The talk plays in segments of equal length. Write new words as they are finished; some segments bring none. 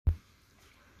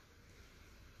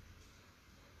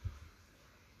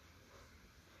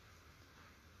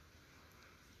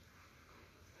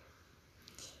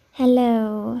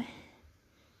Hello.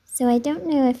 So I don't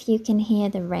know if you can hear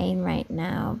the rain right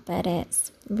now, but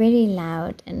it's really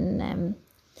loud and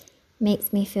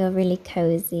makes me feel really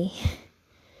cozy.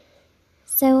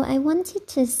 So I wanted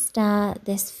to start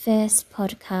this first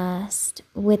podcast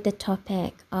with the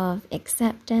topic of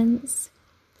acceptance.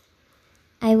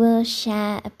 I will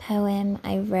share a poem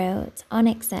I wrote on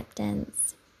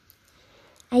acceptance.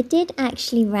 I did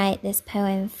actually write this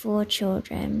poem for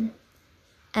children,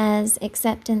 as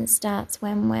acceptance starts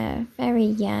when we're very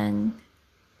young,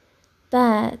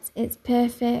 but it's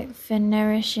perfect for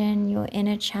nourishing your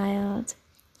inner child.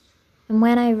 And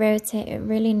when I wrote it, it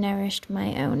really nourished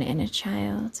my own inner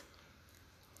child.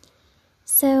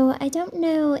 So I don't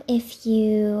know if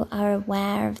you are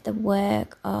aware of the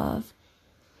work of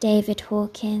David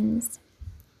Hawkins,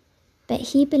 but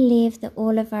he believed that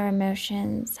all of our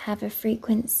emotions have a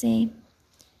frequency.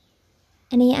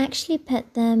 And he actually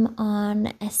put them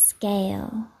on a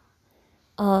scale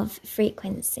of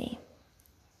frequency.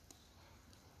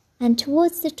 And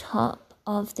towards the top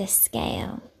of this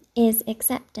scale is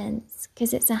acceptance,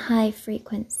 because it's a high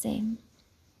frequency.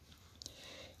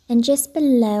 And just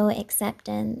below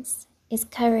acceptance is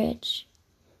courage.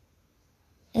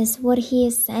 Is what he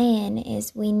is saying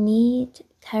is we need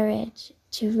courage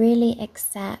to really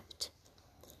accept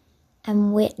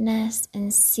and witness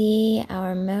and see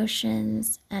our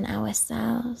emotions and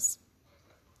ourselves.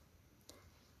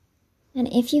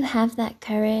 And if you have that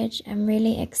courage and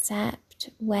really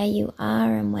accept where you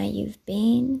are and where you've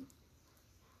been,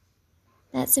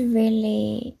 that's a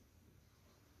really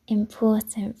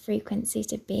important frequency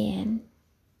to be in.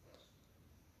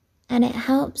 And it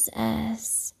helps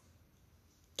us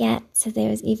get to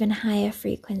those even higher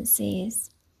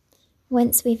frequencies.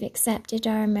 Once we've accepted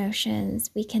our emotions,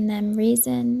 we can then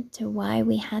reason to why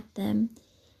we had them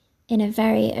in a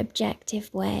very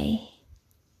objective way.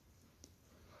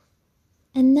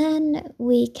 And then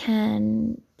we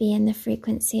can be in the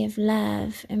frequency of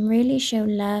love and really show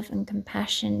love and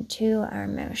compassion to our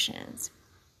emotions,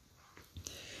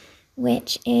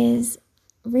 which is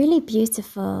really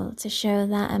beautiful, to show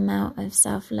that amount of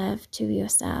self-love to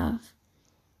yourself,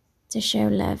 to show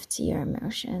love to your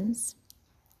emotions.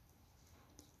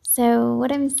 So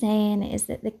what I'm saying is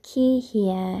that the key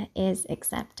here is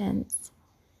acceptance.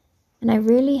 And I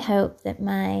really hope that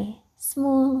my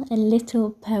small and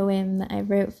little poem that I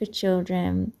wrote for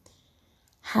children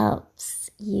helps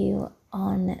you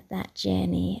on that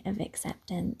journey of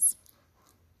acceptance.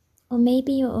 Or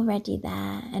maybe you're already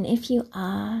there, and if you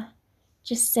are,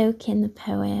 just soak in the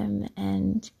poem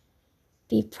and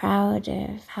be proud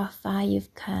of how far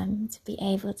you've come to be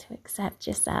able to accept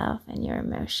yourself and your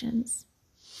emotions.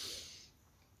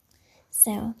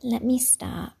 So let me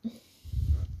start.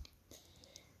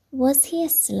 Was he a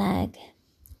slug?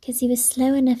 'Cause he was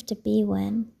slow enough to be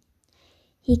one.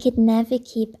 He could never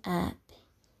keep up.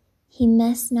 He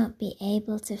must not be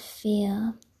able to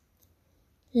feel,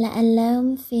 let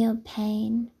alone feel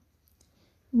pain.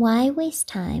 Why waste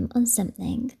time on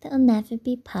something that'll never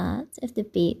be part of the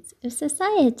beat of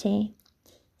society?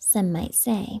 Some might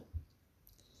say.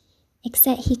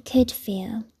 Except he could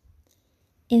feel.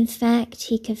 In fact,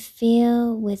 he could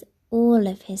feel with all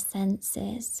of his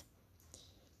senses.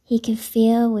 He could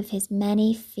feel with his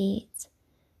many feet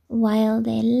while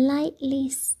they lightly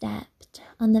stepped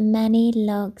on the many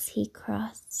logs he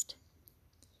crossed.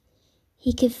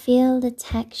 He could feel the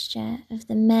texture of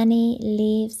the many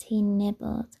leaves he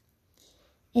nibbled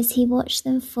as he watched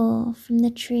them fall from the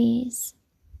trees.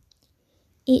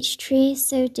 Each tree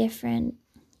so different,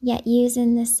 yet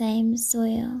using the same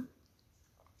soil.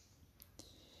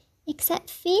 Except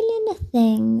feeling the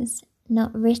things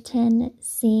not written,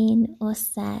 seen, or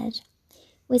said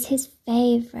was his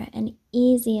favorite and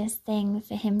easiest thing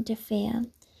for him to feel,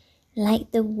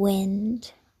 like the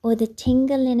wind or the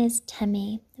tingle in his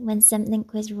tummy when something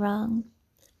was wrong.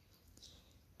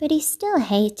 But he still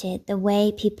hated the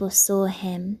way people saw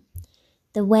him,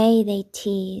 the way they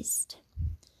teased.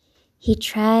 He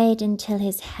tried until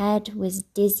his head was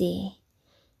dizzy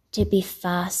to be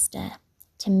faster,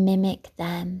 to mimic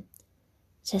them,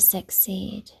 to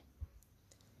succeed.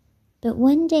 But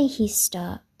one day he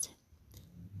stopped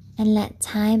and let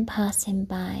time pass him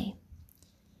by.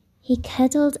 He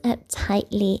cuddled up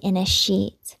tightly in a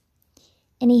sheet,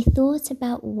 and he thought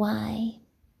about why.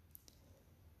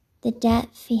 The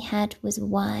depth he had was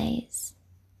wise,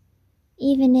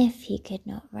 even if he could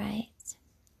not write.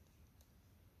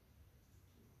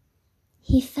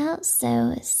 He felt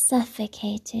so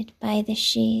suffocated by the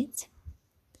sheet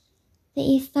that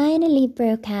he finally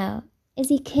broke out as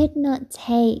he could not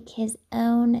take his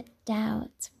own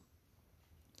doubt.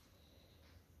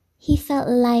 He felt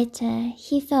lighter,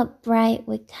 he felt bright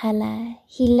with color.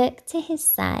 He looked to his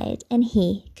side and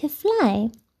he could fly.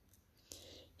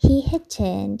 He had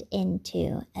turned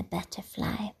into a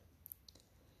butterfly.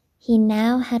 He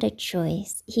now had a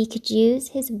choice. He could use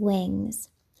his wings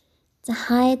to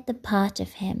hide the part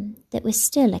of him that was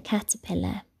still a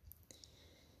caterpillar.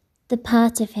 The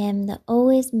part of him that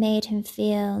always made him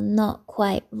feel not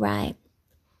quite right.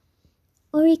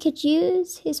 Or he could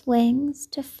use his wings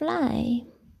to fly.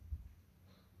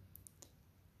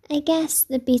 I guess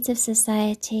the beat of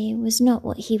society was not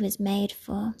what he was made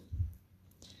for.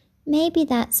 Maybe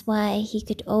that's why he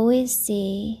could always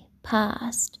see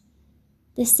past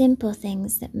the simple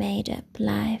things that made up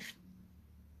life.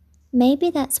 Maybe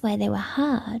that's why they were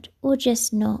hard or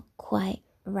just not quite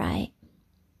right.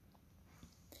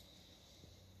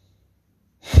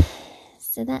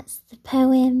 So that's the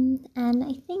poem, and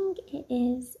I think it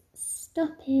is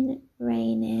stopping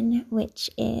raining, which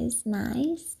is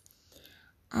nice.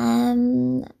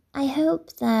 I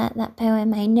hope that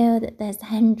poem, I know that there's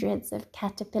hundreds of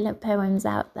caterpillar poems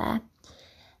out there,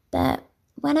 but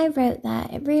when I wrote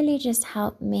that, it really just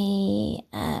helped me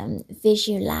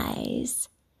visualize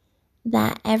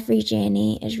that every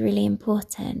journey is really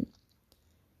important.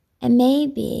 And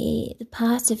maybe the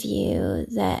part of you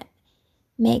that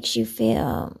makes you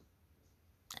feel,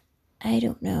 I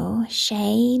don't know,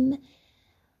 shame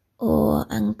or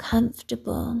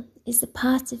uncomfortable is the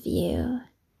part of you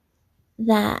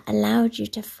that allowed you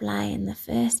to fly in the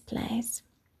first place.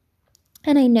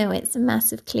 And I know it's a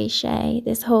massive cliche,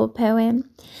 this whole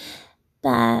poem,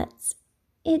 but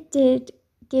it did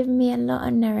give me a lot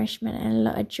of nourishment and a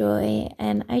lot of joy,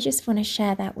 and I just want to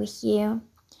share that with you.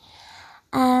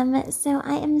 So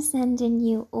I am sending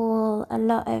you all a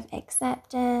lot of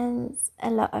acceptance,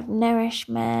 a lot of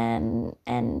nourishment,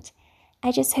 and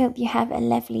I just hope you have a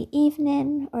lovely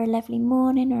evening or a lovely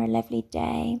morning or a lovely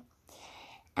day.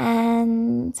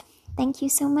 And thank you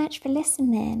so much for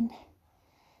listening.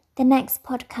 The next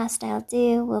podcast I'll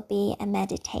do will be a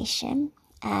meditation,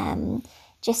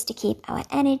 just to keep our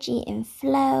energy in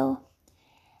flow.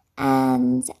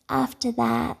 And after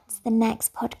that, the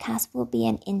next podcast will be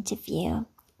an interview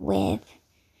with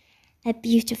a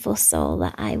beautiful soul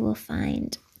that I will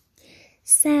find.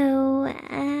 So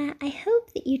I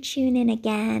hope that you tune in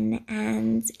again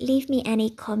and leave me any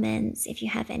comments if you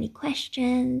have any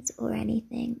questions or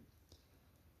anything.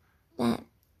 But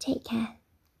take care.